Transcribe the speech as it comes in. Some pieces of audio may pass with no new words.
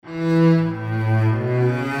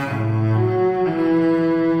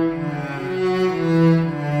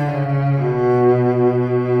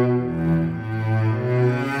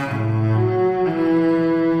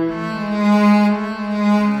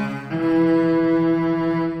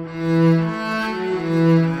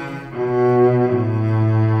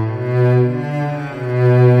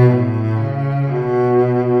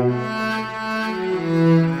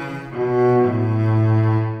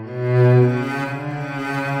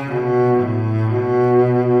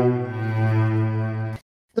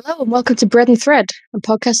Hello and welcome to Bread and Thread, a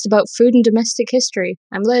podcast about food and domestic history.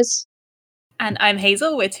 I'm Liz. And I'm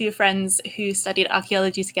Hazel. We're two friends who studied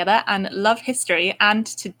archaeology together and love history. And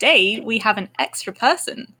today we have an extra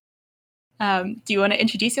person. Do you want to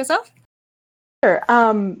introduce yourself? Sure.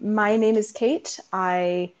 My name is Kate.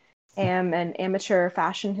 I am an amateur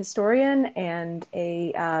fashion historian and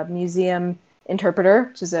a museum interpreter,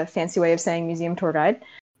 which is a fancy way of saying museum tour guide.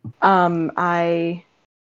 I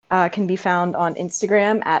can be found on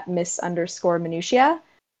Instagram at miss_minutia,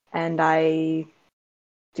 and I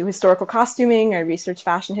do historical costuming. I research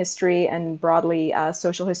fashion history and broadly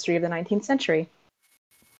social history of the 19th century.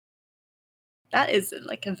 That is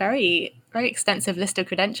like a very, very extensive list of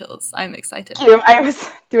credentials. I'm excited. I was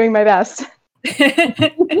doing my best.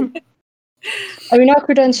 I mean, our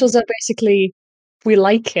credentials are basically, we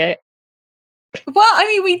like it. Well, I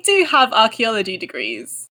mean, we do have archaeology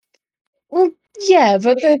degrees. Well, yeah,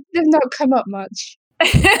 but they've not come up much.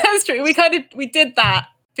 That's true. We did that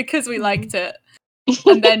because we liked it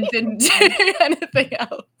and then didn't do anything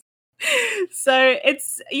else. So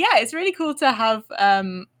it's really cool to have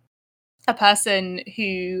a person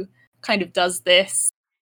who kind of does this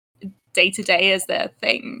day to day as their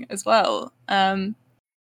thing as well. Thank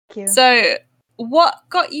you. So what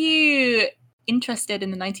got you interested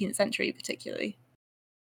in the 19th century particularly?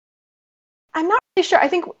 I'm not really sure. I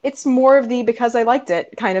think it's more of the because I liked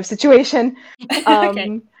it kind of situation.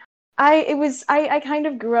 Okay. I kind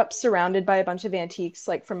of grew up surrounded by a bunch of antiques,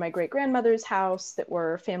 like from my great-grandmother's house that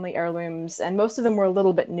were family heirlooms, and most of them were a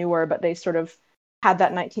little bit newer, but they sort of had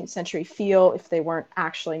that 19th century feel if they weren't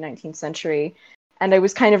actually 19th century. And I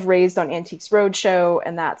was kind of raised on Antiques Roadshow,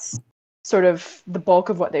 and that's sort of the bulk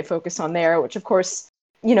of what they focus on there, which of course,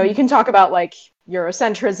 you know, you can talk about like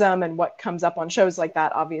Eurocentrism and what comes up on shows like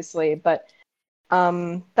that, obviously, but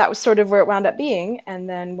that was sort of where it wound up being. And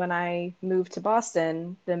then when I moved to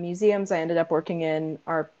Boston, the museums I ended up working in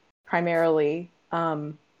are primarily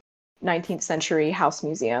 19th century house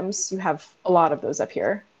museums. You have a lot of those up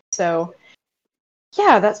here. So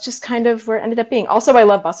yeah, that's just kind of where it ended up being. Also, I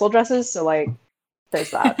love bustle dresses, so like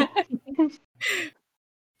there's that.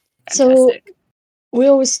 So we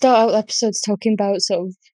always start out episodes talking about sort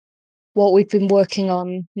of what we've been working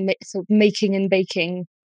on, sort of making and baking.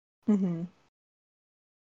 Mm-hmm.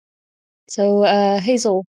 So,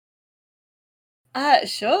 Hazel.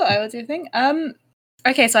 Sure, I will do a thing.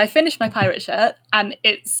 Okay, so I finished my pirate shirt and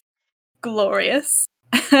it's glorious.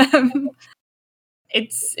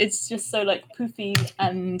 It's just so like poofy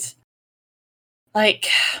and like,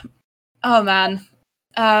 oh man.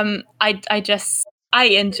 I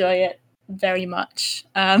enjoy it very much.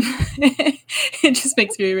 It just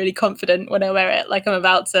makes me really confident when I wear it, like I'm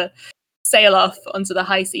about to sail off onto the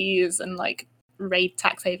high seas and like raid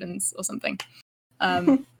tax havens or something.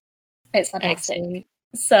 It's fantastic. Excellent.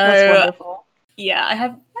 So That's wonderful. yeah, I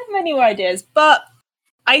have many more ideas, but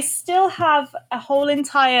I still have a whole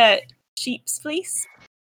entire sheep's fleece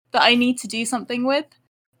that I need to do something with.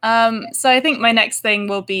 So I think my next thing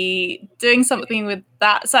will be doing something with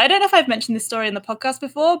that. So I don't know if I've mentioned this story in the podcast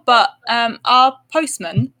before, but our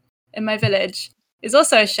postman in my village is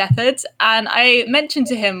also a shepherd, and I mentioned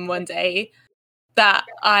to him one day that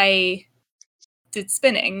I did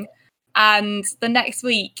spinning, and the next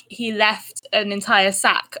week he left an entire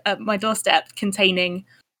sack at my doorstep containing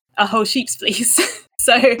a whole sheep's fleece.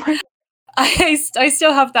 So I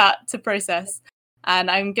still have that to process,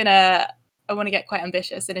 and I want to get quite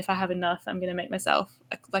ambitious, and if I have enough, I'm going to make myself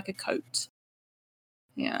like a coat.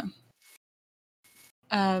 Yeah.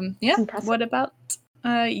 Yeah. What about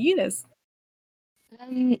you, Liz?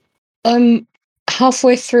 I'm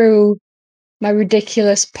halfway through my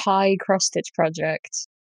ridiculous pie cross-stitch project.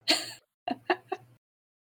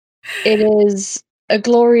 It is a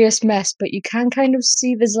glorious mess, but you can kind of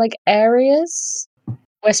see there's like areas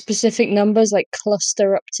where specific numbers like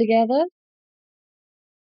cluster up together.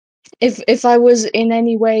 If I was in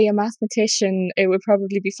any way a mathematician, it would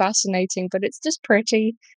probably be fascinating, but it's just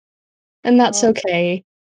pretty, and that's okay.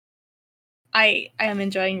 I am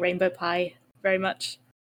enjoying rainbow pie very much.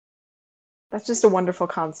 That's just a wonderful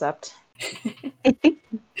concept.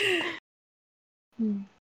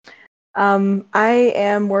 I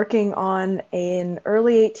am working on an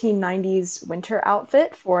early 1890s winter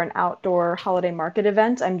outfit for an outdoor holiday market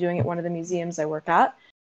event. I'm doing it at one of the museums I work at.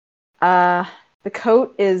 The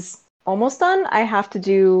coat is almost done. I have to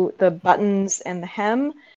do the buttons and the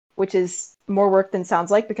hem, which is more work than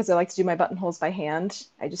sounds like because I like to do my buttonholes by hand.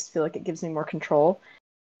 I just feel like it gives me more control.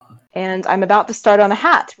 And I'm about to start on a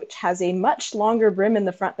hat, which has a much longer brim in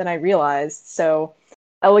the front than I realized. So,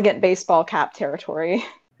 elegant baseball cap territory.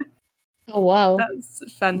 Oh wow.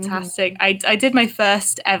 That's fantastic. I did my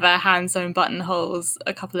first ever hand-sewn buttonholes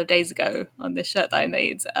a couple of days ago on this shirt that I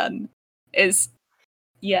made, and it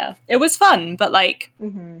was fun, but like,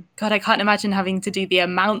 God, I can't imagine having to do the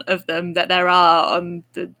amount of them that there are on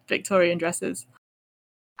the Victorian dresses.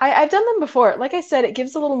 I've done them before. Like I said, it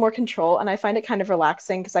gives a little more control, and I find it kind of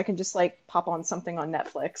relaxing because I can just like pop on something on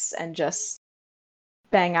Netflix and just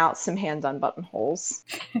bang out some hand-done buttonholes.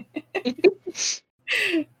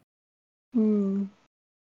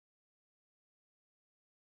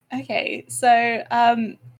 Okay, so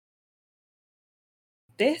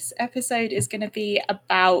this episode is going to be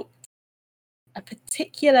about a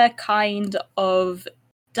particular kind of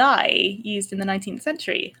dye used in the 19th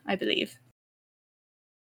century, I believe.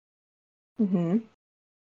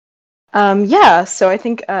 So I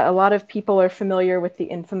think a lot of people are familiar with the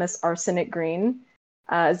infamous arsenic green.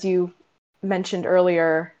 As you mentioned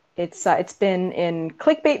earlier, it's been in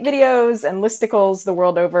clickbait videos and listicles the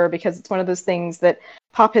world over because it's one of those things that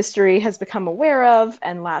pop history has become aware of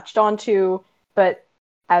and latched onto, but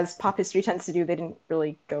as pop history tends to do, they didn't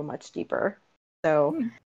really go much deeper. So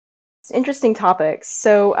it's interesting topics.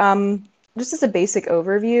 So just as a basic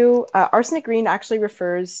overview, arsenic green actually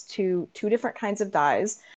refers to two different kinds of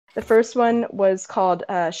dyes. The first one was called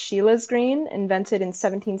Sheila's green, invented in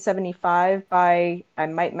 1775 by, I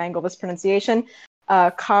might mangle this pronunciation,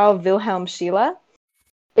 Carl Wilhelm Scheele.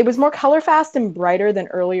 It was more color fast and brighter than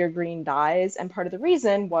earlier green dyes, and part of the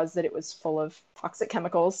reason was that it was full of toxic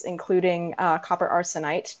chemicals, including copper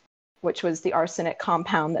arsenite, which was the arsenic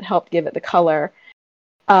compound that helped give it the color.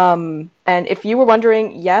 And if you were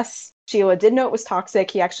wondering, yes, Scheele did know it was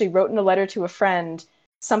toxic. He actually wrote in a letter to a friend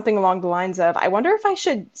something along the lines of, I wonder if I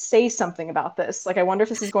should say something about this. Like, I wonder if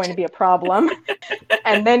this is going to be a problem.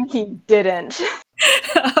 And then he didn't.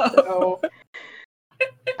 So,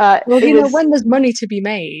 when there's money to be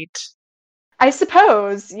made. I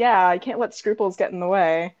suppose, yeah. I can't let scruples get in the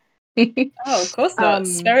way. Oh, of course not.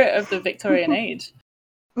 Spirit of the Victorian age.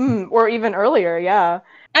 Or even earlier, yeah.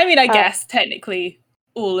 I mean, I guess, technically,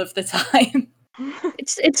 all of the time.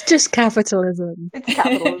 It's just capitalism. It's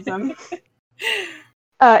capitalism.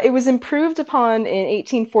 It was improved upon in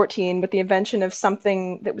 1814 with the invention of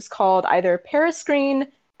something that was called either Paris green,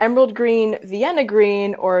 emerald green, Vienna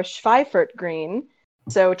green, or Schweifert green.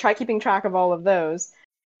 So try keeping track of all of those.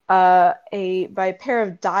 By a pair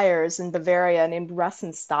of dyers in Bavaria named Russ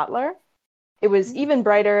and Stadler. It was even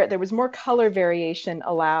brighter. There was more color variation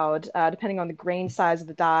allowed, depending on the grain size of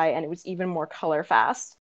the dye, and it was even more color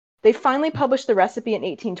fast. They finally published the recipe in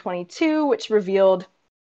 1822, which revealed,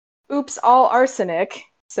 oops, all arsenic,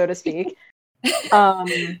 so to speak. So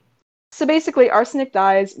basically, arsenic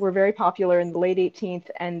dyes were very popular in the late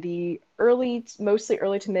 18th and the mostly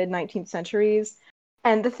early to mid 19th centuries.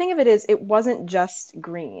 And the thing of it is, it wasn't just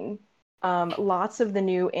green. Lots of the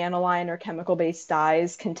new aniline or chemical-based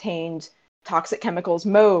dyes contained toxic chemicals.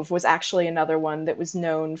 Mauve was actually another one that was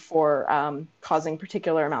known for causing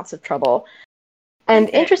particular amounts of trouble. And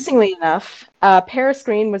interestingly enough, Paris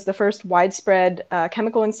green was the first widespread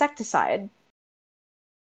chemical insecticide.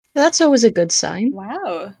 That's always a good sign.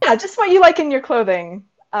 Wow. Yeah, just what you like in your clothing.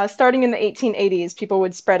 Starting in the 1880s, people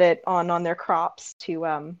would spread it on their crops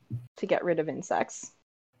to get rid of insects.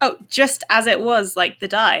 Oh, just as it was, like the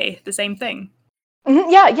dye, the same thing.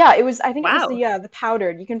 Yeah. It was. I think it was the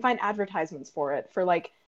powdered. You can find advertisements for it for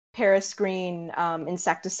like Paris green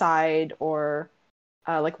insecticide or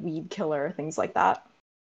like weed killer, things like that.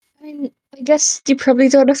 I guess you probably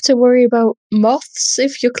don't have to worry about moths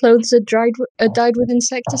if your clothes are dyed with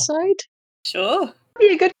insecticide. Sure. That'd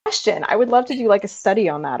be a good question. I would love to do like a study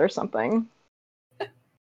on that or something.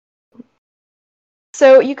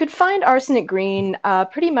 So you could find arsenic green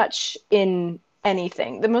pretty much in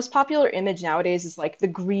anything. The most popular image nowadays is like the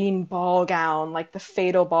green ball gown, like the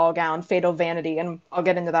fatal ball gown, fatal vanity, and I'll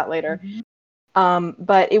get into that later.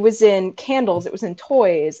 But it was in candles, it was in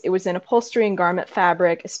toys, it was in upholstery and garment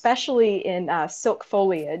fabric, especially in silk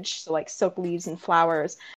foliage, so like silk leaves and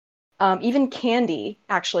flowers. Even candy,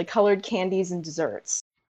 actually, colored candies and desserts.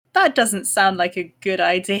 That doesn't sound like a good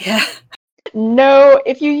idea. No,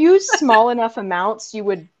 if you use small enough amounts, you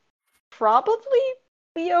would probably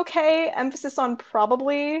be okay. Emphasis on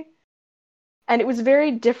probably. And it was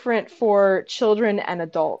very different for children and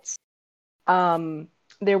adults.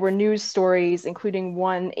 There were news stories, including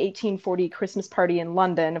one 1840 Christmas party in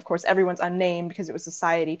London. Of course, everyone's unnamed because it was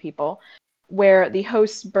society people, where the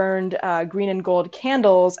hosts burned green and gold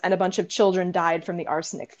candles and a bunch of children died from the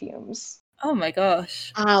arsenic fumes. Oh my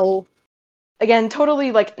gosh. Ow. Again,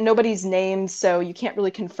 totally like nobody's named, so you can't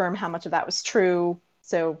really confirm how much of that was true.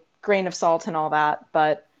 So grain of salt and all that,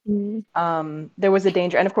 but There was a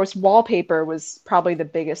danger. And of course, wallpaper was probably the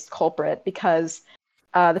biggest culprit because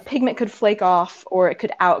the pigment could flake off or it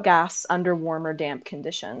could outgas under warm or damp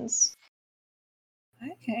conditions.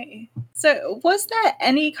 Okay. So was there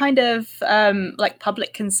any kind of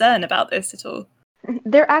public concern about this at all?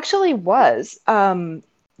 There actually was.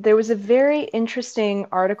 There was a very interesting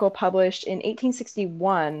article published in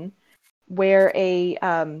 1861 where a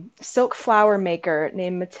silk flower maker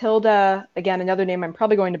named Matilda, again, another name I'm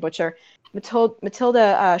probably going to butcher,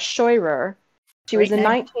 Matilda Scheurer. She was a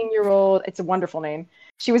 19-year-old, it's a wonderful name.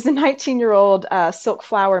 She was a 19-year-old silk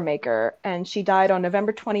flower maker, and she died on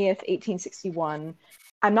November 20th, 1861.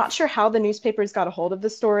 I'm not sure how the newspapers got a hold of the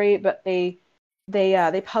story, but they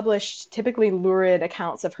published typically lurid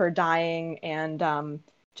accounts of her dying and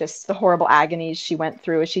just the horrible agonies she went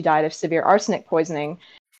through as she died of severe arsenic poisoning.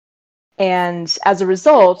 And as a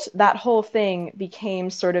result, that whole thing became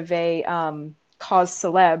sort of a cause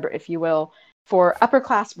célèbre, if you will, for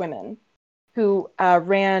upper-class women who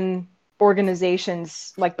ran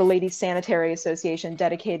organizations like the Ladies' Sanitary Association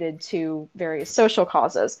dedicated to various social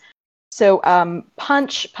causes. So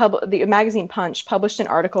the magazine Punch published an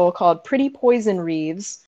article called Pretty Poison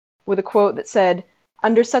Reeves with a quote that said,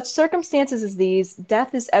 "Under such circumstances as these,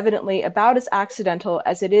 death is evidently about as accidental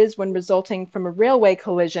as it is when resulting from a railway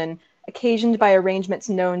collision occasioned by arrangements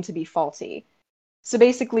known to be faulty." So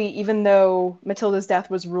basically, even though Matilda's death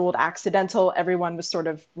was ruled accidental, everyone was sort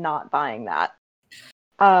of not buying that.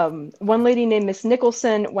 One lady named Miss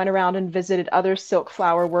Nicholson went around and visited other silk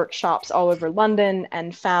flower workshops all over London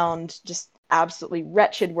and found just absolutely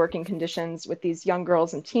wretched working conditions with these young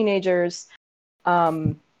girls and teenagers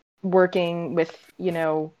working with,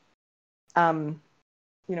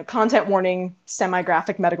 content warning,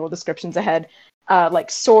 semi-graphic medical descriptions ahead,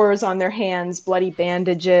 like sores on their hands, bloody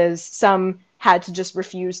bandages. Some had to just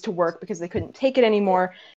refuse to work because they couldn't take it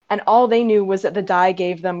anymore. And all they knew was that the dye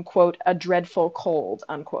gave them, quote, a dreadful cold,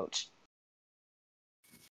 unquote.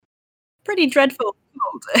 Pretty dreadful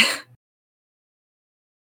cold.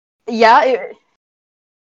 Yeah,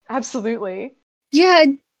 absolutely. Yeah,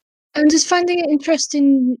 I'm just finding it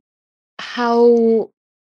interesting how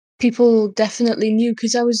people definitely knew,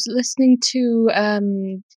 because I was listening to a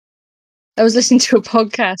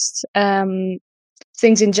podcast,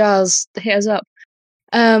 Things in Jars, Hit Us Up.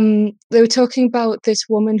 They were talking about this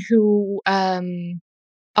woman who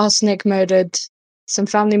arsenic murdered some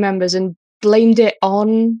family members and blamed it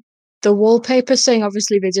on the wallpaper, saying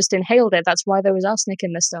obviously they just inhaled it. That's why there was arsenic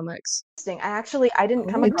in their stomachs. I didn't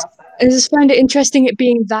come across that. I just find it interesting it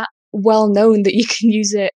being that well known that you can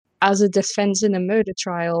use it as a defense in a murder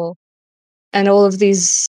trial, and all of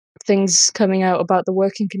these things coming out about the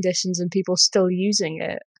working conditions and people still using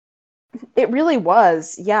it. It really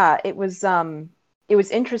was. Yeah, it was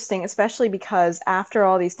interesting, especially because after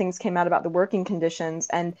all these things came out about the working conditions,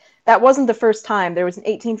 and that wasn't the first time. There was an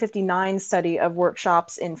 1859 study of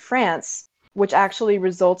workshops in France, which actually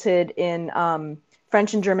resulted in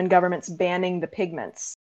French and German governments banning the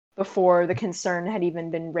pigments before the concern had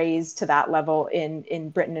even been raised to that level in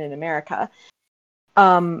Britain and America.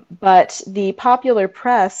 But the popular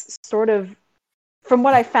press sort of, from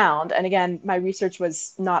what I found, and again, my research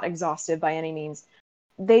was not exhaustive by any means,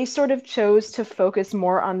 they sort of chose to focus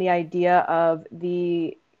more on the idea of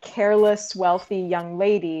the careless, wealthy young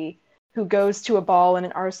lady who goes to a ball in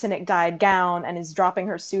an arsenic-dyed gown and is dropping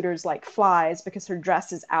her suitors like flies because her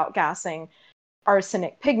dress is outgassing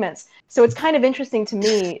arsenic pigments. So it's kind of interesting to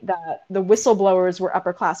me that the whistleblowers were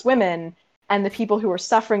upper-class women and the people who were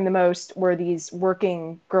suffering the most were these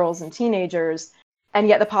working girls and teenagers, and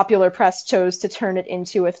yet the popular press chose to turn it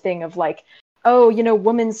into a thing of like, oh,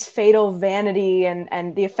 woman's fatal vanity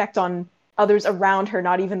and the effect on others around her,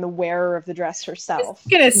 not even the wearer of the dress herself. I was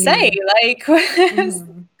gonna say, where's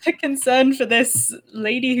the concern for this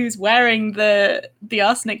lady who's wearing the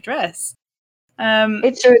arsenic dress?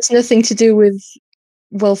 It's nothing to do with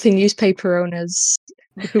wealthy newspaper owners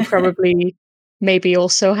who probably maybe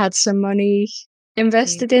also had some money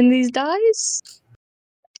invested in these dyes,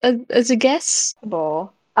 as a guess.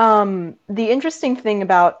 The interesting thing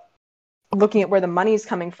about looking at where the money's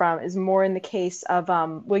coming from is more in the case of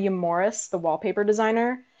William Morris, the wallpaper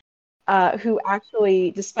designer, who actually,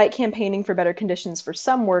 despite campaigning for better conditions for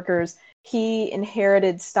some workers, he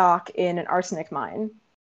inherited stock in an arsenic mine.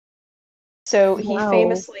 So he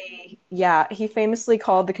famously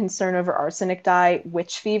called the concern over arsenic dye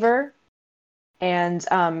witch fever, and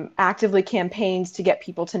actively campaigned to get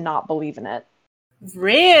people to not believe in it.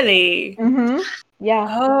 Really? Mm-hmm. Yeah.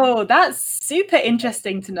 Oh, that's super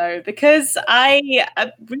interesting to know, because I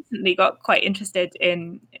recently got quite interested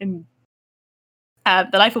in The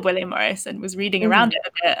Life of William Morris, and was reading around it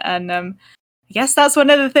a bit. And I guess that's one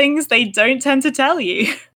of the things they don't tend to tell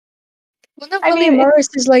you. Well, no, William Morris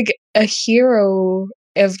is like a hero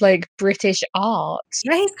of like British art.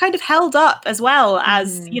 Yeah, he's kind of held up as well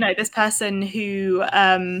as, you know, this person who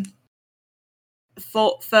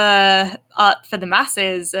fought for art for the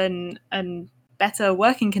masses and better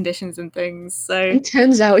working conditions and things. So it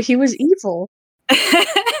turns out he was evil.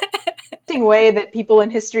 Way that people in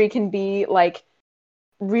history can be like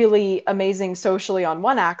really amazing socially on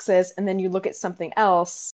one axis, and then you look at something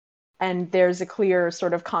else and there's a clear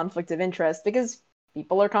sort of conflict of interest because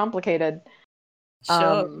people are complicated.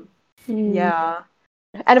 Sure. Yeah.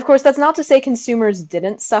 And of course, that's not to say consumers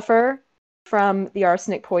didn't suffer from the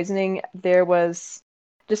arsenic poisoning. There was,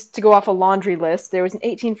 just to go off a laundry list, there was an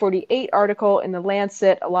 1848 article in the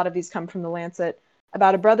Lancet, a lot of these come from the Lancet,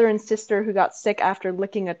 about a brother and sister who got sick after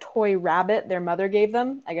licking a toy rabbit their mother gave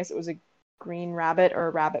them. I guess it was a green rabbit or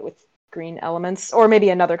a rabbit with green elements, or maybe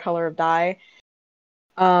another color of dye.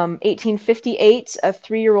 1858, a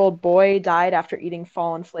 3-year-old boy died after eating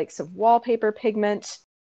fallen flakes of wallpaper pigment.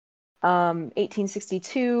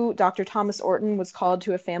 1862, Dr. Thomas Orton was called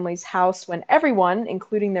to a family's house when everyone,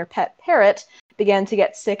 including their pet parrot, began to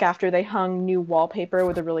get sick after they hung new wallpaper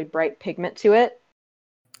with a really bright pigment to it.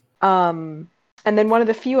 And then one of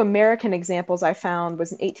the few American examples I found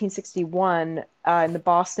was in 1861 in the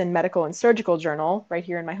Boston Medical and Surgical Journal, right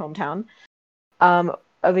here in my hometown,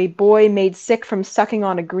 of a boy made sick from sucking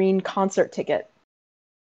on a green concert ticket.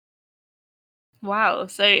 Wow.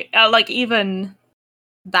 So, like, even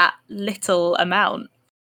that little amount.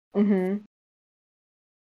 Mm-hmm.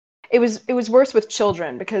 It was worse with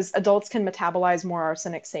children because adults can metabolize more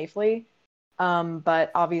arsenic safely, but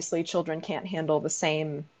obviously children can't handle the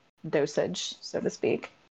same dosage, so to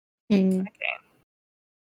speak. Okay.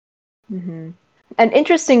 Mm-hmm. And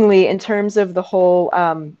interestingly, in terms of the whole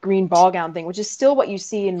green ball gown thing, which is still what you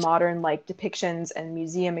see in modern like depictions and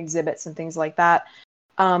museum exhibits and things like that,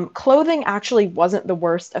 clothing actually wasn't the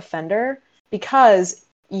worst offender because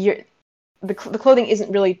the clothing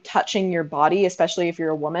isn't really touching your body, especially if you're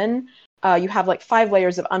a woman. You have like 5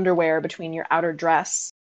 layers of underwear between your outer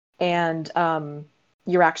dress and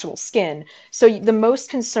your actual skin. So the most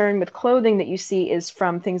concern with clothing that you see is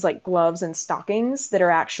from things like gloves and stockings that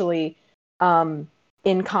are actually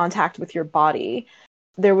in contact with your body.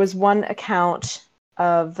 There was one account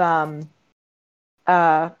of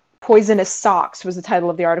Poisonous Socks was the title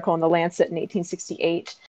of the article in the Lancet in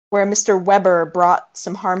 1868, where Mr. Weber brought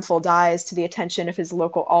some harmful dyes to the attention of his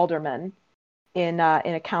local alderman in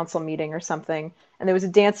a council meeting or something. And there was a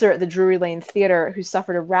dancer at the Drury Lane Theatre who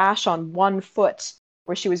suffered a rash on one foot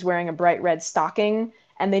where she was wearing a bright red stocking,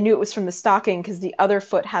 and they knew it was from the stocking because the other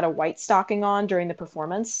foot had a white stocking on during the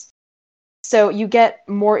performance. So you get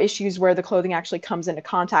more issues where the clothing actually comes into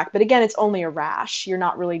contact. But again, it's only a rash. You're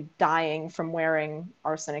not really dying from wearing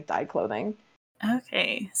arsenic-dyed clothing.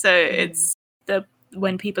 Okay, so it's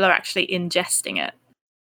when people are actually ingesting it.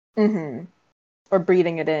 Mm-hmm. Or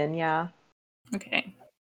breathing it in, yeah. Okay.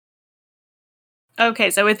 Okay,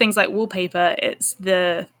 so with things like wallpaper, it's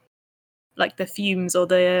the fumes or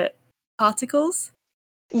the particles?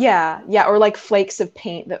 Yeah, or like flakes of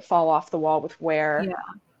paint that fall off the wall with wear. Yeah.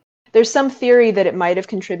 There's some theory that it might have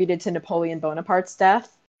contributed to Napoleon Bonaparte's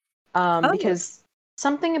death, because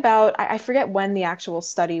something about, I forget when the actual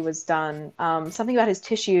study was done, something about his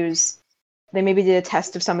tissues, they maybe did a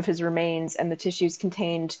test of some of his remains, and the tissues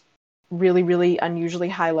contained really, really unusually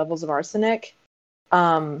high levels of arsenic.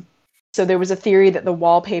 So there was a theory that the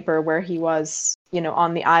wallpaper where he was,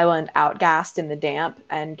 on the island outgassed in the damp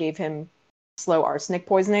and gave him slow arsenic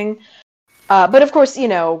poisoning. But of course,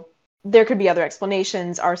 there could be other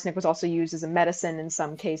explanations. Arsenic was also used as a medicine in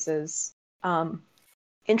some cases.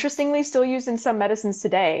 Interestingly, still used in some medicines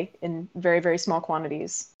today in very, very small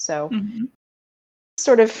quantities. So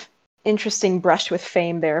sort of interesting brush with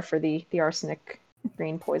fame there for the arsenic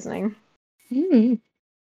green poisoning.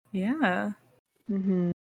 Yeah. Mm-hmm.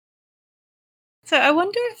 So I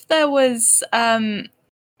wonder if there was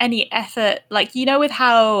any effort, like, with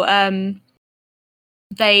how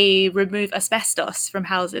they remove asbestos from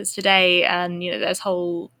houses today, and there's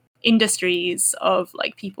whole industries of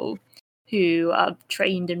like people who are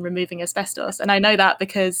trained in removing asbestos. And I know that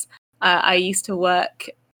because I used to work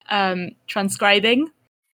transcribing,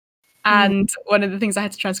 and one of the things I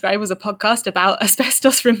had to transcribe was a podcast about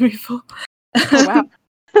asbestos removal. Oh, wow.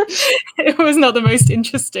 It was not the most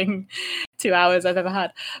interesting 2 hours I've ever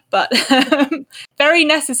had, but very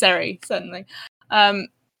necessary, certainly.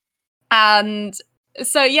 And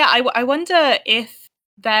so, yeah, I wonder if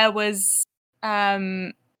there was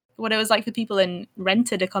what it was like for people in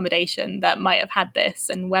rented accommodation that might have had this,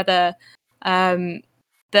 and whether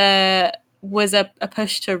there was a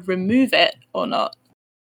push to remove it or not.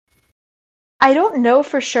 I don't know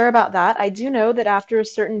for sure about that. I do know that after a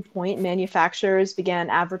certain point, manufacturers began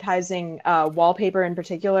advertising wallpaper in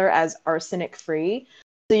particular as arsenic-free.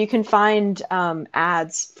 So you can find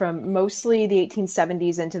ads from mostly the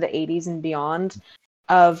 1870s into the 80s and beyond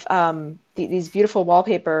of these beautiful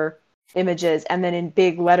wallpaper images, and then in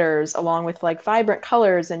big letters, along with like vibrant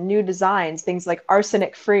colors and new designs, things like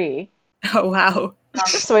arsenic-free. Oh, wow.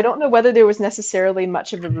 So I don't know whether there was necessarily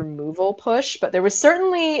much of a removal push, but there was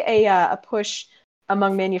certainly a push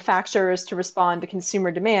among manufacturers to respond to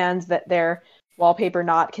consumer demands that their wallpaper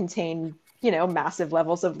not contain, massive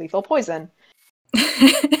levels of lethal poison.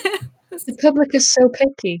 The public is so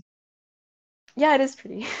picky. Yeah, it is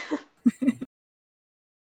pretty.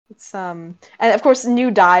 It's and of course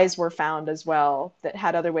new dyes were found as well that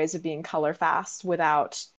had other ways of being color fast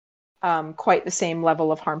without quite the same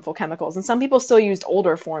level of harmful chemicals. And some people still used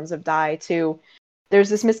older forms of dye too. There's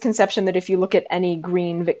this misconception that if you look at any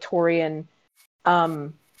green Victorian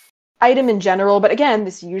item in general, but again,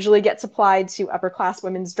 this usually gets applied to upper class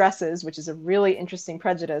women's dresses, which is a really interesting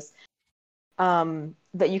prejudice,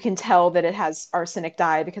 that you can tell that it has arsenic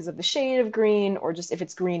dye because of the shade of green, or just if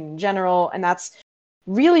it's green in general. And that's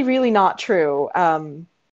really, really not true.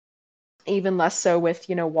 Even less so with,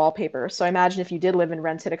 wallpaper. So I imagine if you did live in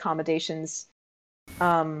rented accommodations,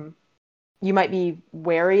 you might be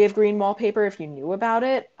wary of green wallpaper if you knew about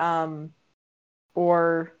it.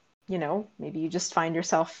 Or, maybe you just find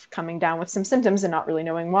yourself coming down with some symptoms and not really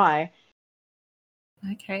knowing why.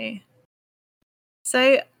 Okay.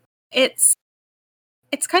 So it's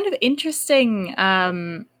kind of interesting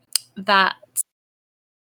that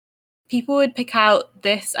people would pick out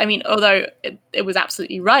this. I mean, although it was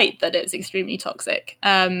absolutely right that it's extremely toxic,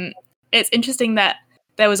 it's interesting that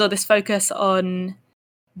there was all this focus on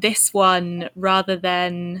this one rather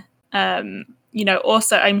than,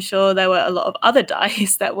 also I'm sure there were a lot of other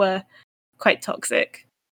dyes that were quite toxic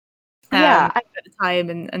at the time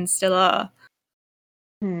and still are.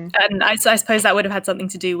 And I suppose that would have had something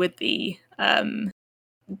to do with the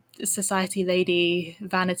society lady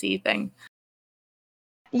vanity thing.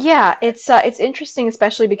 Yeah, it's interesting,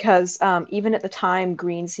 especially because even at the time,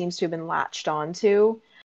 green seems to have been latched onto.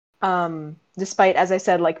 Despite, as I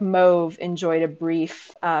said, like mauve enjoyed a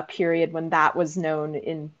brief period when that was known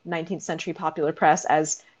in 19th century popular press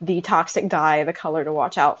as the toxic dye, the color to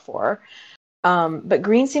watch out for. But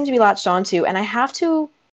green seemed to be latched onto, and I have to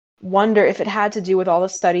wonder if it had to do with all the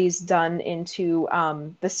studies done into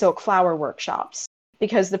the silk flower workshops.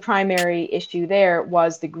 Because the primary issue there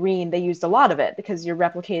was the green. They used a lot of it because you're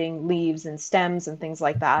replicating leaves and stems and things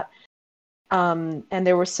like that. And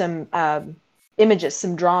there were some images,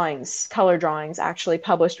 some drawings, color drawings, actually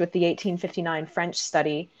published with the 1859 French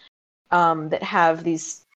study that have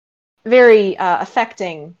these very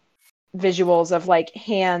affecting visuals of like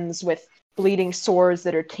hands with bleeding sores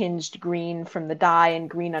that are tinged green from the dye and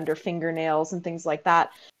green under fingernails and things like that.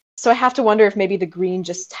 So I have to wonder if maybe the green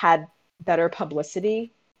just had better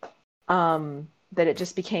publicity, that it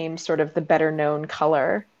just became sort of the better known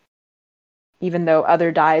color, even though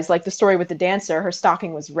other dyes, like the story with the dancer, her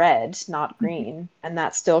stocking was red, not green, and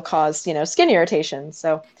that still caused, skin irritation.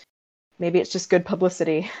 So maybe it's just good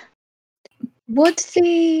publicity. Would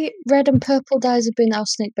the red and purple dyes have been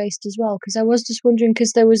arsenic based as well? Because I was just wondering,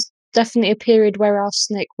 because there was definitely a period where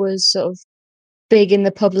arsenic was sort of big in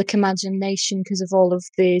the public imagination because of all of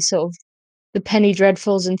the sort of the penny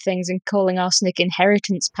dreadfuls and things, and calling arsenic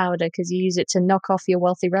inheritance powder because you use it to knock off your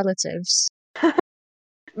wealthy relatives.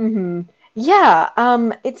 Mm-hmm. Yeah,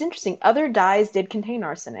 it's interesting. Other dyes did contain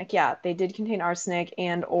arsenic. Yeah, they did contain arsenic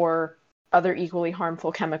and or other equally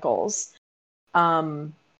harmful chemicals.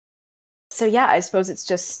 So yeah, I suppose it's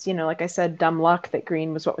just, like I said, dumb luck that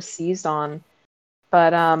green was what was seized on.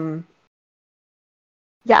 But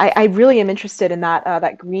yeah, I really am interested in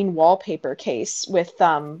that green wallpaper case with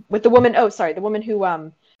the woman. Oh, sorry, the woman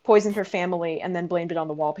who poisoned her family and then blamed it on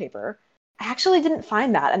the wallpaper. I actually didn't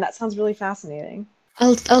find that, and that sounds really fascinating.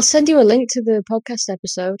 I'll send you a link to the podcast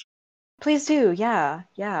episode. Please do. Yeah.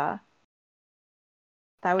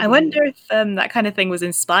 I wonder if that kind of thing was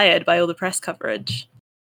inspired by all the press coverage.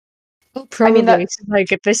 Oh, probably. I mean, like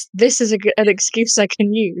this is an excuse I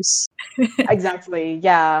can use. Exactly.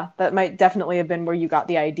 Yeah, that might definitely have been where you got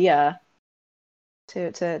the idea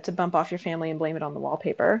to bump off your family and blame it on the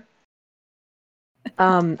wallpaper.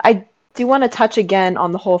 I do want to touch again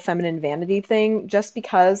on the whole feminine vanity thing, just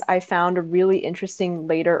because I found a really interesting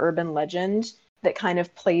later urban legend that kind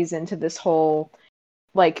of plays into this whole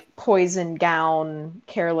like poison gown,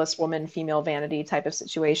 careless woman, female vanity type of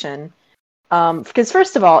situation. Because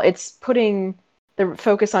first of all, it's putting the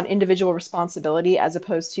focus on individual responsibility as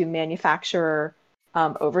opposed to manufacturer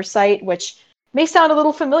oversight, which may sound a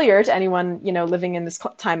little familiar to anyone, living in this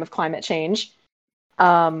time of climate change.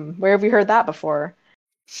 Where have we heard that before?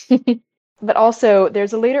 But also,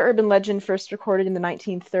 there's a later urban legend first recorded in the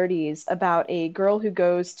 1930s about a girl who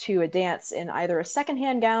goes to a dance in either a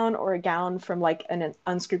secondhand gown or a gown from like an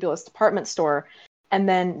unscrupulous department store, and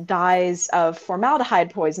then dies of formaldehyde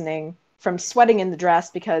poisoning from sweating in the dress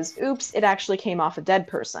because, oops, it actually came off a dead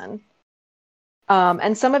person.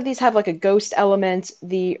 And some of these have like a ghost element.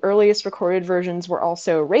 The earliest recorded versions were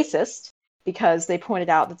also racist because they pointed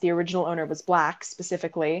out that the original owner was black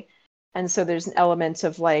specifically. And so there's an element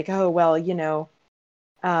of like, oh, well,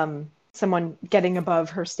 someone getting above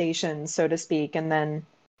her station, so to speak, and then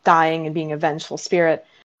dying and being a vengeful spirit.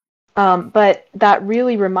 But that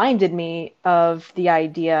really reminded me of the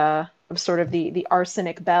idea of sort of the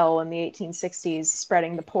arsenic belle in the 1860s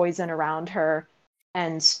spreading the poison around her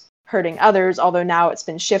and hurting others, although now it's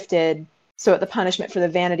been shifted so that the punishment for the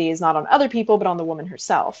vanity is not on other people, but on the woman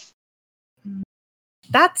herself.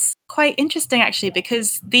 That's quite interesting, actually,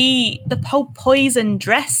 because the whole poison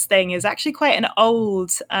dress thing is actually quite an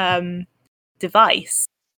old device.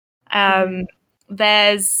 It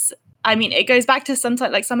goes back to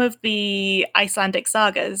some of the Icelandic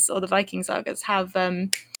sagas or the Viking sagas have, I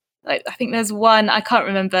think there's one, I can't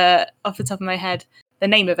remember off the top of my head the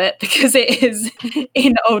name of it because it is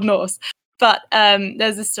in Old Norse. But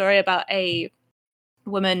there's a story about a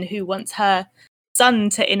woman who wants her son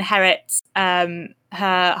to inherit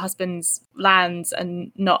her husband's lands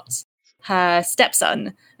and not her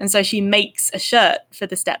stepson, and so she makes a shirt for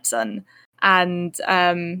the stepson and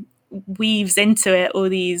weaves into it all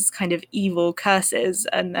these kind of evil curses,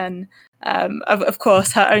 and then of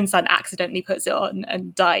course her own son accidentally puts it on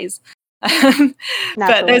and dies.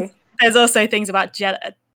 But there's also things about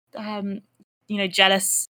jealous,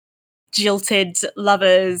 jilted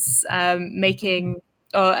lovers making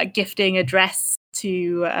or gifting a dress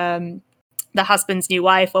to the husband's new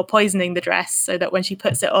wife, or poisoning the dress so that when she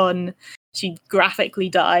puts it on, she graphically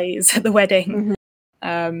dies at the wedding.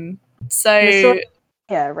 Right?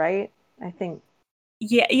 I think.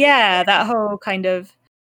 Yeah, that whole kind of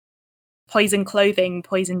poison clothing,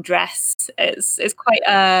 poison dress is quite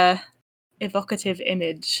a evocative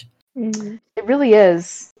image. Mm-hmm. It really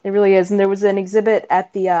is. It really is. And there was an exhibit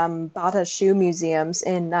at the Bata Shoe Museums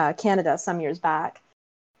in Canada some years back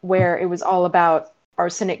where it was all about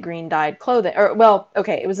arsenic green dyed clothing.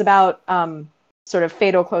 It was about sort of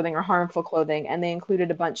fatal clothing or harmful clothing, and they included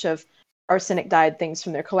a bunch of arsenic dyed things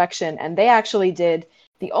from their collection. And they actually did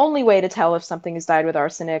the only way to tell if something is dyed with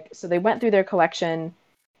arsenic. So they went through their collection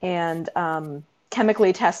and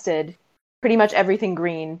chemically tested pretty much everything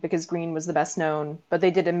green, because green was the best known, but they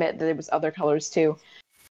did admit that there was other colors too.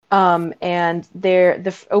 And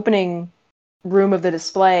the opening room of the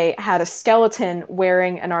display had a skeleton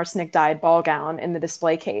wearing an arsenic dyed ball gown in the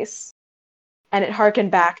display case. And it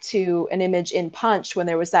harkened back to an image in Punch when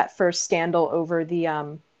there was that first scandal over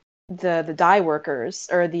the dye workers,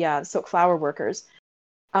 or the silk flower workers,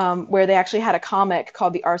 where they actually had a comic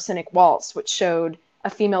called The Arsenic Waltz, which showed a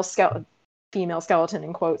female skeleton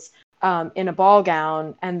in quotes, in a ball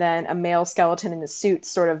gown, and then a male skeleton in a suit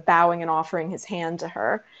sort of bowing and offering his hand to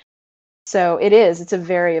her. So it's a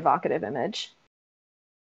very evocative image.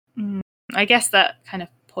 I guess that kind of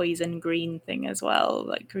poison green thing as well,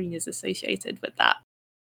 like green is associated with that.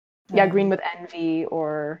 Yeah, green with envy,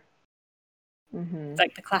 or it's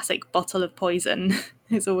like the classic bottle of poison.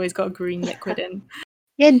 It's always got green liquid in.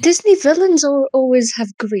 Yeah, Disney villains always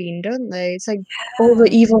have green, don't they? It's like all the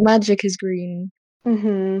evil magic is green.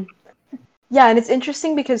 Mm-hmm. Yeah, and it's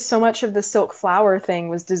interesting because so much of the silk flower thing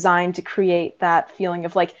was designed to create that feeling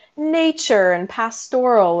of like nature and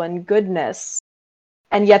pastoral and goodness.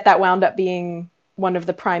 And yet that wound up being one of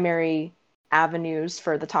the primary avenues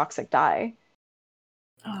for the toxic dye.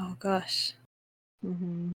 Oh, gosh.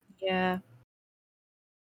 Mm-hmm. Yeah.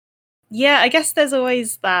 Yeah, I guess there's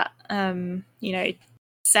always that,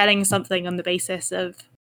 selling something on the basis of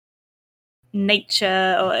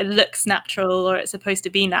nature, or it looks natural, or it's supposed to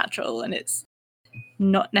be natural, and it's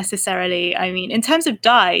not necessarily. I mean, in terms of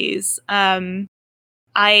dyes, I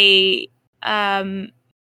hear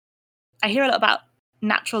a lot about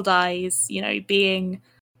natural dyes, being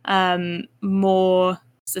more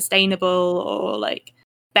sustainable or like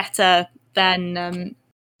better than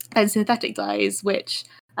synthetic dyes, which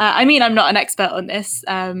I'm not an expert on this.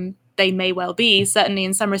 They may well be. Certainly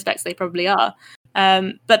in some respects they probably are.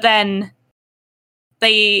 But then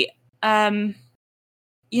they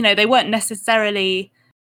they weren't necessarily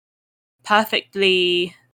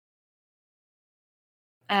perfectly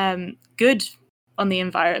good on the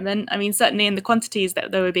environment. I mean, certainly in the quantities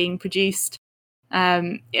that they were being produced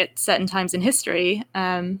at certain times in history,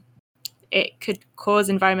 it could cause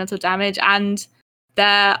environmental damage, and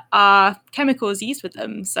there are chemicals used with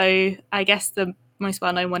them. So I guess the most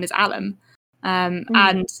well-known one is alum.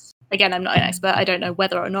 And again, I'm not an expert. I don't know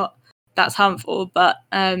whether or not that's harmful, but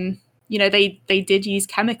they did use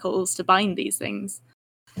chemicals to bind these things.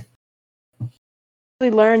 We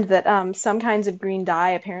learned that some kinds of green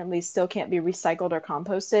dye apparently still can't be recycled or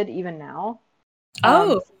composted even now.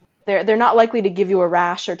 They're not likely to give you a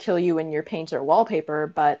rash or kill you in your paint or wallpaper,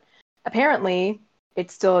 but apparently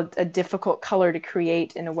it's still a difficult color to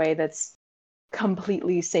create in a way that's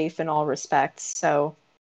completely safe in all respects. So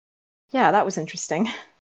yeah, that was interesting.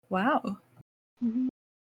 Wow.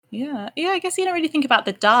 Yeah, I guess you don't really think about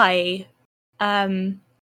the dye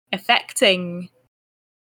affecting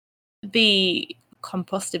the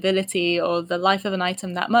compostability or the life of an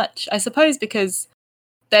item that much. I suppose because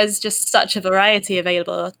there's just such a variety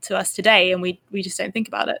available to us today, and we just don't think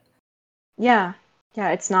about it. Yeah,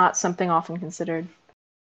 it's not something often considered.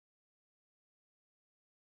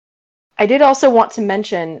 I did also want to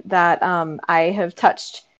mention that I have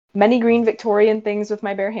touched many green Victorian things with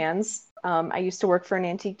my bare hands. I used to work for an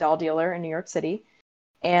antique doll dealer in New York City,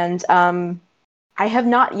 and I have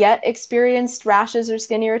not yet experienced rashes or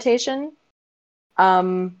skin irritation.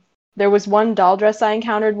 There was one doll dress I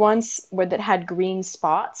encountered once that had green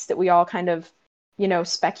spots that we all kind of,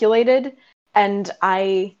 speculated, and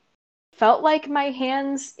I felt like my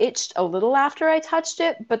hands itched a little after I touched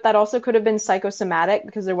it, but that also could have been psychosomatic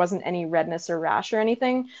because there wasn't any redness or rash or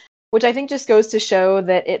anything, which I think just goes to show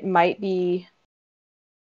that it might be,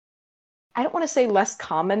 I don't want to say less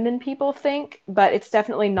common than people think, but it's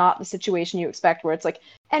definitely not the situation you expect where it's like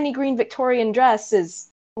any green Victorian dress is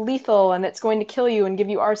lethal and it's going to kill you and give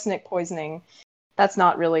you arsenic poisoning. That's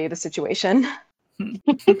not really the situation.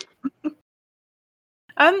 Do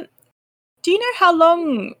you know how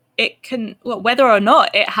long it can, whether or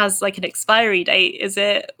not it has like an expiry date? Is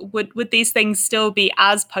it would these things still be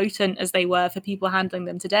as potent as they were for people handling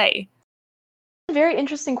them today? Very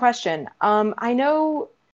interesting question. I know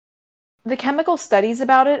the chemical studies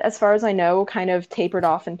about it, as far as I know, kind of tapered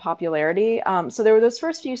off in popularity. So there were those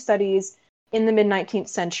first few studies in the mid-19th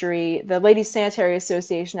century. The Ladies Sanitary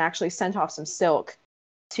Association actually sent off some silk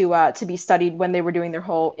to be studied when they were doing their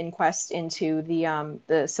whole inquest into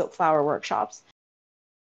the silk flower workshops.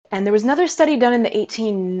 And there was another study done in the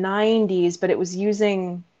 1890s, but it was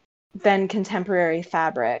using then contemporary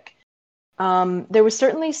fabric. There was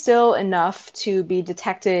certainly still enough to be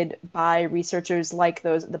detected by researchers like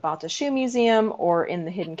those at the Bata Shoe Museum or in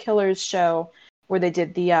the Hidden Killers show, where they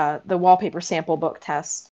did the wallpaper sample book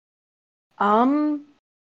test. I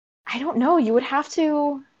don't know.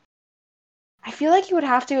 I feel like you would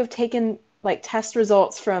have to have taken like test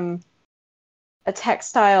results from a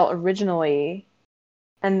textile originally,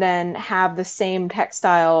 and then have the same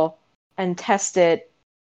textile and test it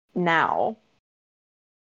now.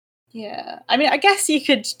 Yeah, I mean, I guess you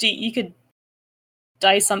could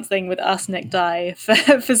dye something with arsenic dye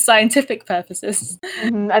for scientific purposes,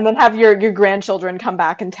 and then have your grandchildren come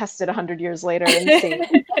back and test it 100 years later and see.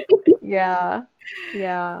 Yeah.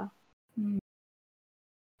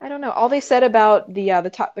 I don't know. All they said about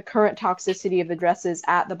the current toxicity of the dresses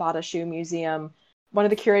at the Bata Shoe Museum, one of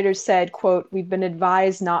the curators said, quote, "We've been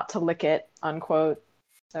advised not to lick it," unquote.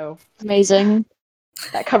 So amazing.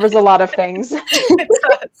 That covers a lot of things. It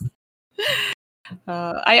does.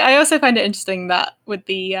 I also find it interesting that with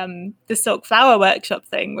the silk flower workshop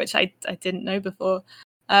thing, which I didn't know before,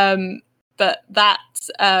 but that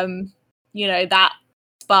that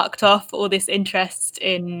sparked off all this interest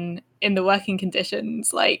in the working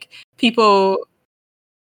conditions. Like people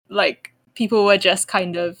were just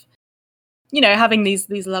kind of having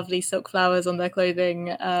these lovely silk flowers on their clothing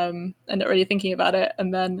and not really thinking about it,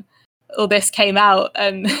 and then all this came out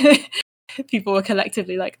and people were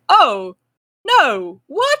collectively like, oh no,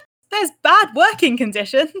 what? There's bad working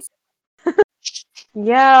conditions.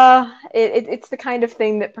 Yeah, it's the kind of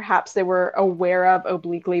thing that perhaps they were aware of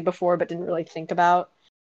obliquely before but didn't really think about.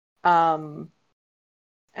 And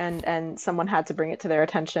someone had to bring it to their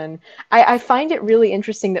attention. I find it really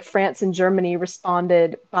interesting that France and Germany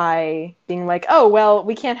responded by being like, oh, well,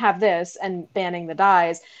 we can't have this, and banning the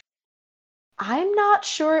dyes. I'm not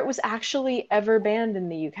sure it was actually ever banned in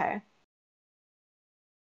the UK.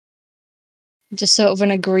 Just sort of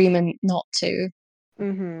an agreement not to.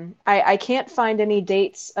 Mm-hmm. I can't find any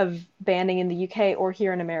dates of banning in the UK or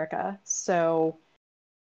here in America. So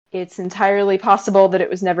it's entirely possible that it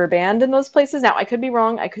was never banned in those places. Now, I could be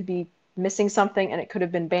wrong. I could be missing something and it could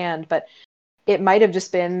have been banned, but it might have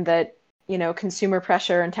just been that, consumer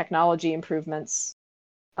pressure and technology improvements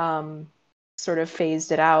sort of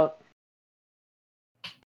phased it out.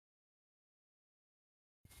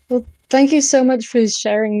 Well, thank you so much for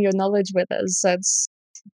sharing your knowledge with us.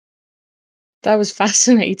 That was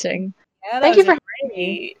fascinating. Yeah, that Thank was you a for having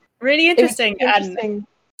me. really It was interesting interesting. and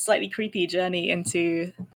slightly creepy journey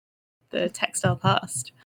into the textile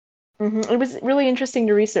past. It was really interesting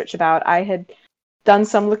to research about. I had done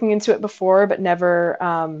some looking into it before, but never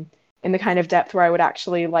in the kind of depth where I would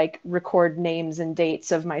actually record names and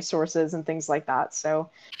dates of my sources and things like that. So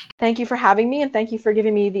thank you for having me, and thank you for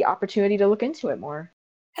giving me the opportunity to look into it more.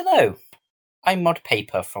 Hello, I'm Mod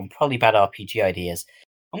Paper from Probably Bad RPG Ideas,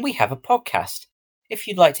 and we have a podcast. If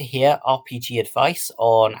you'd like to hear RPG advice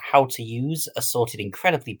on how to use assorted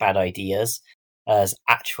incredibly bad ideas as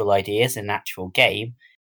actual ideas in an actual game,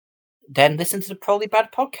 then listen to the Probably Bad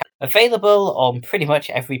podcast. Available on pretty much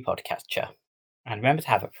every podcatcher. And remember to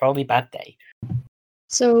have a probably bad day.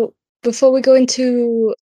 So before we go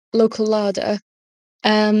into Local Larder,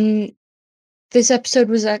 this episode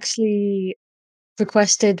was actually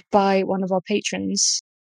requested by one of our patrons.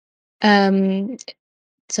 So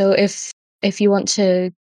if you want to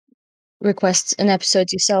request an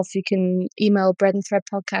episode yourself, you can email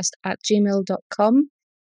breadandthreadpodcast@gmail.com.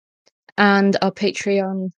 And our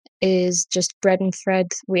Patreon is just Bread and Thread.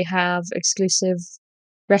 We have exclusive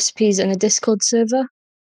recipes and a Discord server.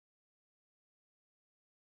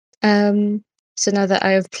 So now that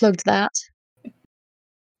I have plugged that,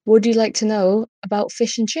 would you like to know about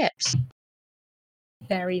fish and chips?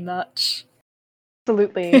 Very much.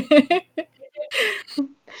 Absolutely.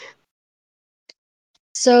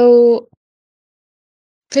 So,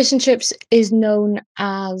 fish and chips is known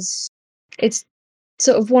as, it's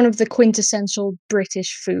sort of one of the quintessential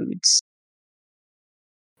British foods.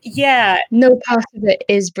 Yeah. No part of it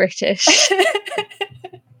is British.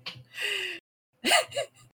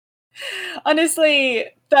 Honestly,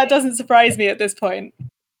 that doesn't surprise me at this point.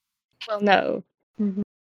 Well, no.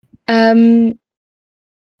 Mm-hmm.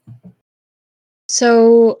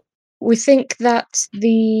 So we think that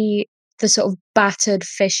the sort of battered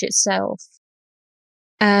fish itself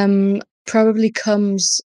probably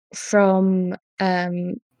comes from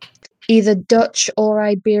either Dutch or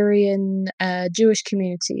Iberian Jewish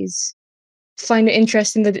communities. Find it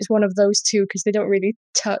interesting that it's one of those two because they don't really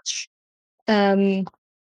touch.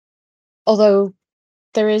 Although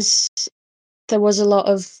there was a lot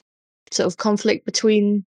of sort of conflict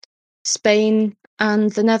between Spain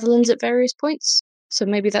and the Netherlands at various points, so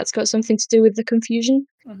maybe that's got something to do with the confusion.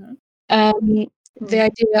 Mm-hmm. The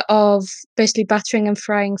idea of basically battering and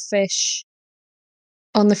frying fish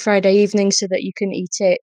on the Friday evening so that you can eat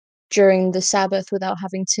it during the Sabbath without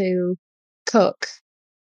having to cook.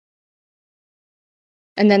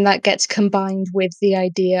 And then that gets combined with the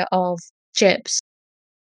idea of chips.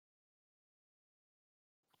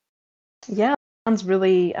 Yeah, sounds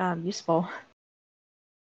really useful.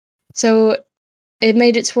 So it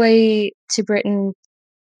made its way to Britain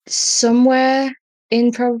somewhere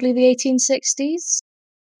in probably the 1860s,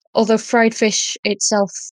 although fried fish itself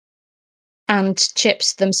and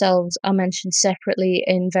chips themselves are mentioned separately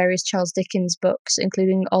in various Charles Dickens books,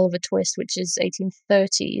 including Oliver Twist, which is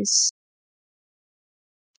 1830s.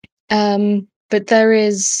 But there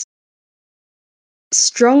is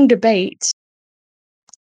strong debate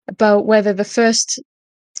about whether the first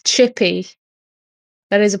chippy,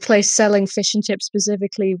 that is a place selling fish and chips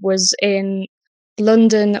specifically, was in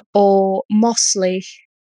London or Mossley,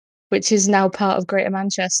 which is now part of Greater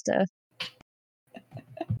Manchester.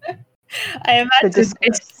 I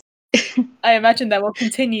I imagine there will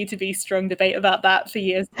continue to be strong debate about that for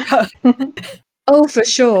years to come. Oh, for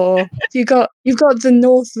sure. You've got the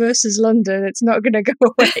North versus London. It's not going to go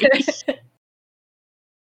away.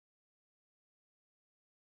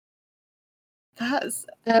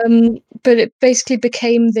 But it basically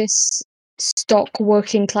became this stock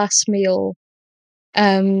working class meal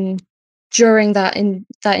during that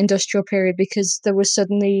industrial period because there was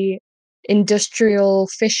suddenly industrial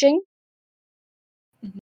fishing.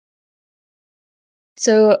 Mm-hmm.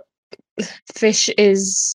 So fish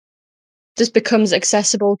just becomes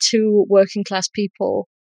accessible to working class people.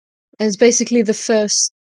 And it's basically the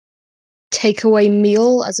first takeaway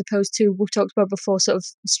meal as opposed to, we've talked about before, sort of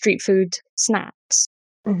street food snacks.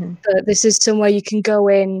 Mm-hmm. But this is somewhere you can go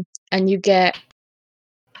in and you get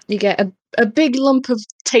a big lump of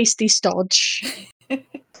tasty stodge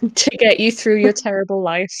to get you through your terrible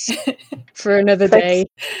life for another day.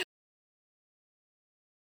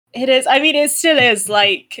 It is. I mean, it still is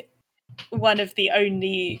like one of the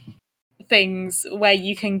only things where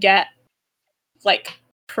you can get like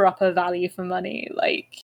proper value for money.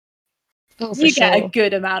 Like you get a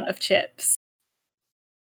good amount of chips.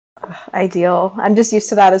 Ideal. I'm just used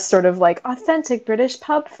to that as sort of like authentic British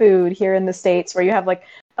pub food here in the States, where you have like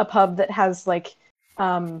a pub that has like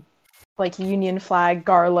Union flag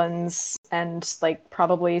garlands and like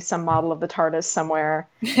probably some model of the TARDIS somewhere.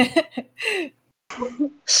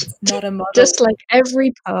 Not a model. Just like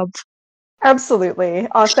every pub. Absolutely.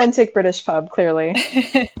 Authentic British pub, clearly.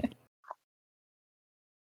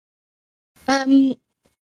 So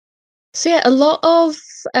yeah, a lot of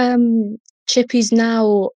chippies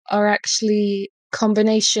now are actually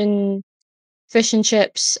combination fish and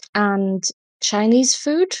chips and Chinese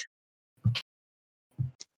food,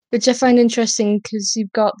 which I find interesting because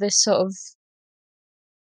you've got this sort of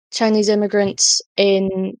Chinese immigrants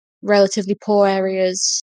in relatively poor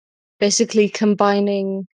areas, basically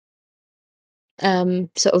combining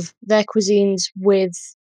sort of their cuisines with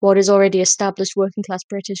what is already established working class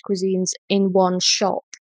British cuisines in one shop.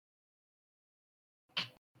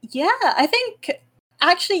 Yeah, I think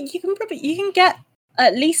actually you can get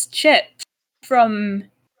at least chips from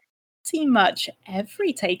pretty much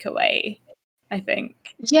every takeaway, I think.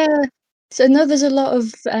 Yeah. So no, there's a lot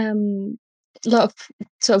of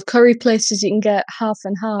sort of curry places you can get half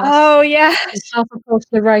and half. Oh yeah. It's half a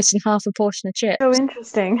portion of rice and half a portion of chips. So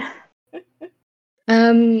interesting.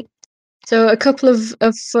 So a couple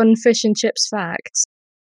of fun fish and chips facts.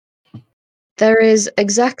 There is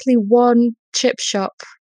exactly one chip shop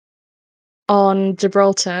on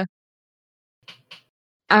Gibraltar.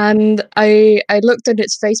 And I looked at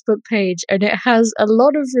its Facebook page and it has a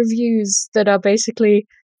lot of reviews that are basically,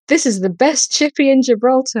 this is the best chippy in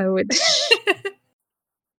Gibraltar, which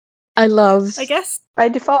I love. I guess by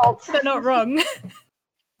default. they're not wrong.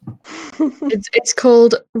 It's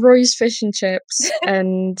called Roy's Fish and Chips,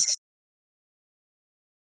 and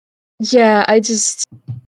yeah,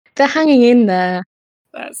 they're hanging in there.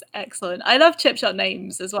 That's excellent. I love chip shop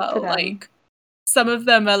names as well. For them. Like some of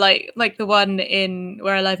them are like the one in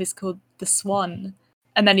Where I Live is called the Swan,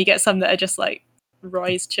 and then you get some that are just like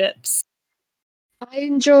Roy's chips. I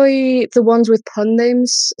enjoy the ones with pun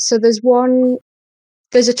names. So there's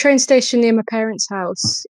a train station near my parents'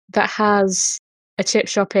 house that has a chip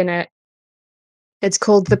shop in it. It's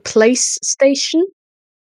called the Place Station.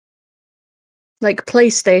 Like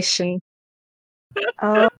PlayStation.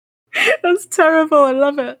 Oh, That's terrible. I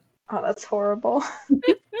love it. oh, that's horrible.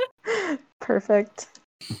 Perfect.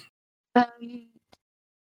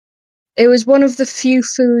 It was one of the few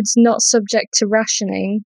foods not subject to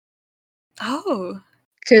rationing, Oh.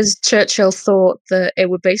 because Churchill thought that it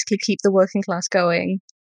would basically keep the working class going.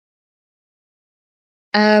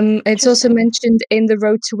 It's also Interesting. mentioned in the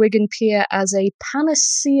Road to Wigan Pier as a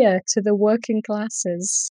panacea to the working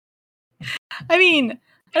classes. I mean,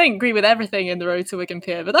 I don't agree with everything in the Road to Wigan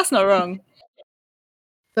Pier, but that's not wrong.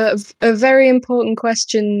 But a very important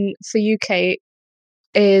question for you, Kate,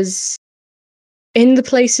 is in the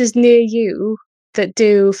places near you that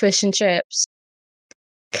do fish and chips,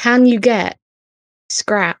 can you get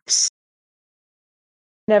scraps?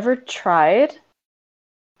 Never tried.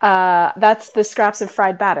 That's the scraps of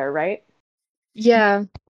fried batter, right? Yeah.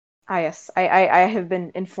 Ah, yes. I have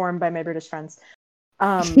been informed by my British friends.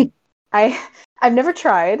 I've never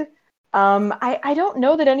tried. I don't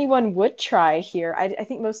know that anyone would try here. I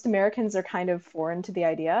think most Americans are kind of foreign to the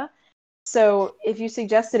idea. So if you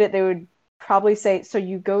suggested it, they would probably say, so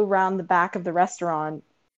you go around the back of the restaurant,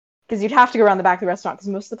 because you'd have to go around the back of the restaurant, because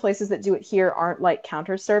most of the places that do it here aren't like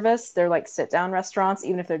counter service. They're like sit-down restaurants,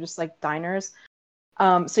 even if they're just like diners.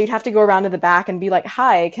 So you'd have to go around to the back and be like,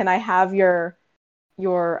 hi, can I have your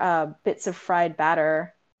bits of fried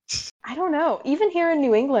batter? I don't know. Even here in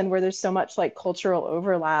New England, where there's so much like cultural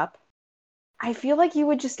overlap, I feel like you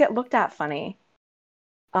would just get looked at funny.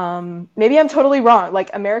 Maybe I'm totally wrong. Like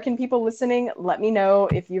American people listening, let me know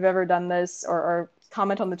if you've ever done this, or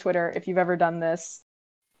comment on the Twitter if you've ever done this,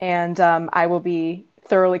 and I will be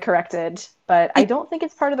thoroughly corrected. But I don't think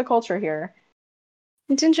it's part of the culture here.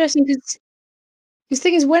 It's interesting because the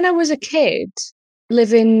thing is, when I was a kid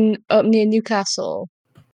living up near Newcastle,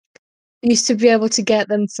 I used to be able to get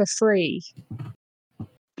them for free.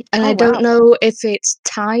 And I don't know if it's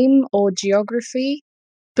time or geography,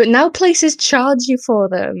 but now places charge you for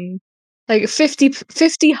them. Like 50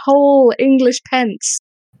 whole English pence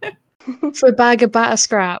for a bag of batter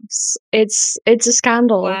scraps. It's a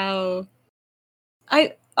scandal. Wow.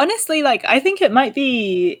 I honestly, I think it might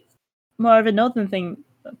be more of a northern thing,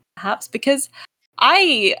 perhaps, because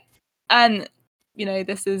I and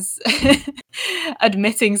this is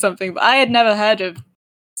admitting something, but I had never heard of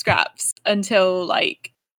scraps until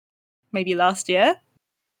like maybe last year.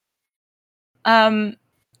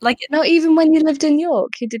 Not even when you lived in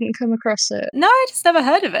York, you didn't come across it. No, I just never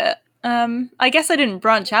heard of it. I guess I didn't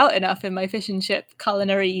branch out enough in my fish and chip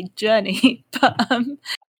culinary journey, but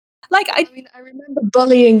I remember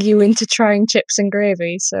bullying you into trying chips and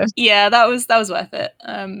gravy. So yeah, that was worth it.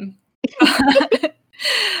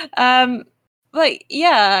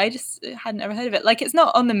 I just hadn't ever heard of it. Like, it's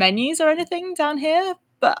not on the menus or anything down here,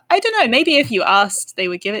 but I don't know. Maybe if you asked, they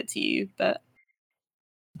would give it to you, but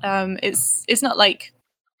it's not like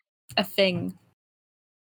a thing,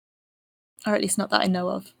 or at least not that I know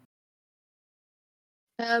of.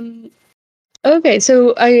 Okay,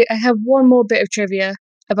 so I have one more bit of trivia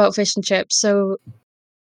about fish and chips. So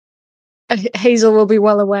Hazel will be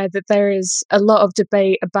well aware that there is a lot of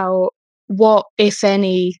debate about what, if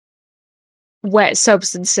any, wet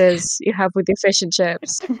substances you have with your fish and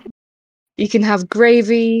chips. You can have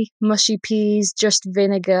gravy, mushy peas, just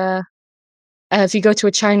vinegar. If you go to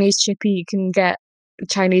a Chinese chippy, you can get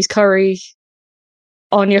Chinese curry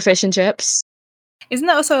on your fish and chips. Isn't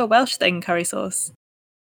that also a Welsh thing, curry sauce?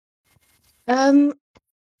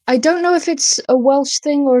 I don't know if it's a Welsh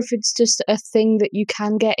thing or if it's just a thing that you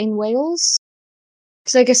can get in Wales.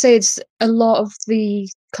 Because, like I say, it's a lot of the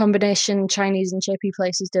combination Chinese and chippy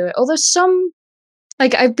places do it. Although some,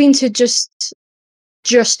 like, I've been to just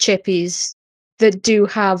chippies that do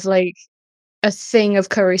have like a thing of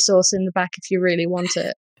curry sauce in the back if you really want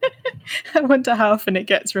it. I wonder how often it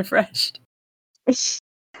gets refreshed.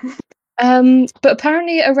 But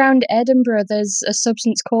apparently around Edinburgh there's a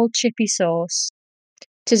substance called chippy sauce.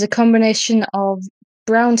 It is a combination of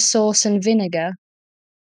brown sauce and vinegar.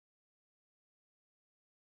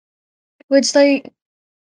 Which, like,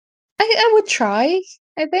 I would try,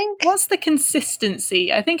 I think. What's the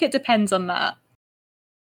consistency? I think it depends on that.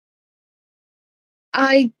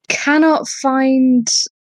 I cannot find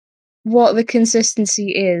what the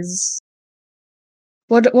consistency is.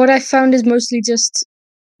 What I found is mostly just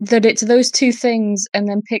that it's those two things and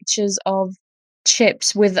then pictures of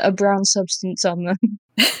chips with a brown substance on them.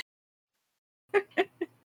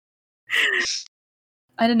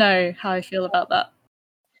 I don't know how I feel about that.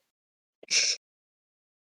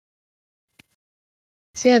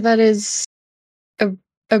 So yeah, that is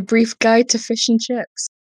a brief guide to fish and chips.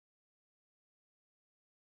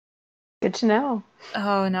 Good to know.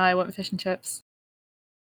 Oh no, I want fish and chips.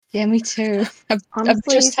 Yeah, me too. I've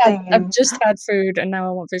Honestly, just had food and now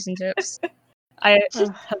I want fish and chips. I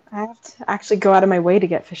have to actually go out of my way to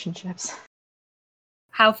get fish and chips.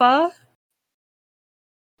 How far?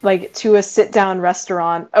 Like, to a sit-down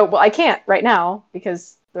restaurant. Oh, well, I can't right now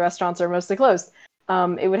because the restaurants are mostly closed.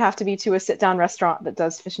 It would have to be to a sit-down restaurant that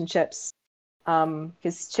does fish and chips.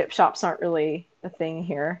 Because chip shops aren't really a thing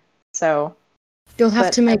here. So you'll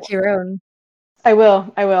have to make your own. I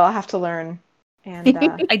will. I'll have to learn and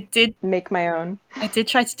I did make my own. I did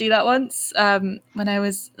try to do that once. When I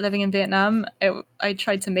was living in Vietnam, I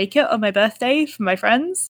tried to make it on my birthday for my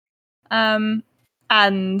friends, and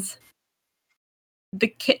the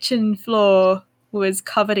kitchen floor was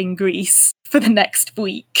covered in grease for the next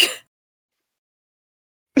week.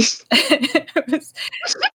 It's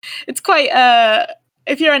quite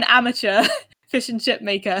if you're an amateur fish and chip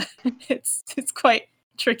maker, it's quite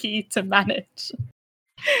tricky to manage.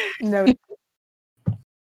 No.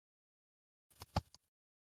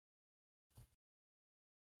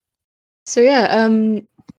 So yeah,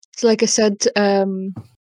 so like I said,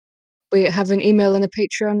 we have an email and a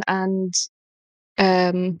Patreon,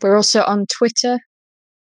 and we're also on Twitter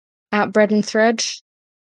at Bread and Thread.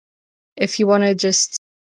 If you want to just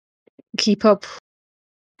keep up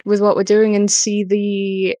with what we're doing and see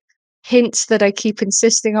the hints that I keep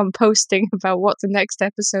insisting on posting about what the next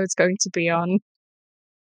episode's going to be on.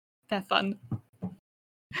 They're fun.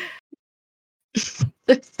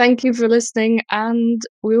 Thank you for listening, and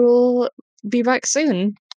we will be back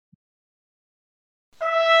soon.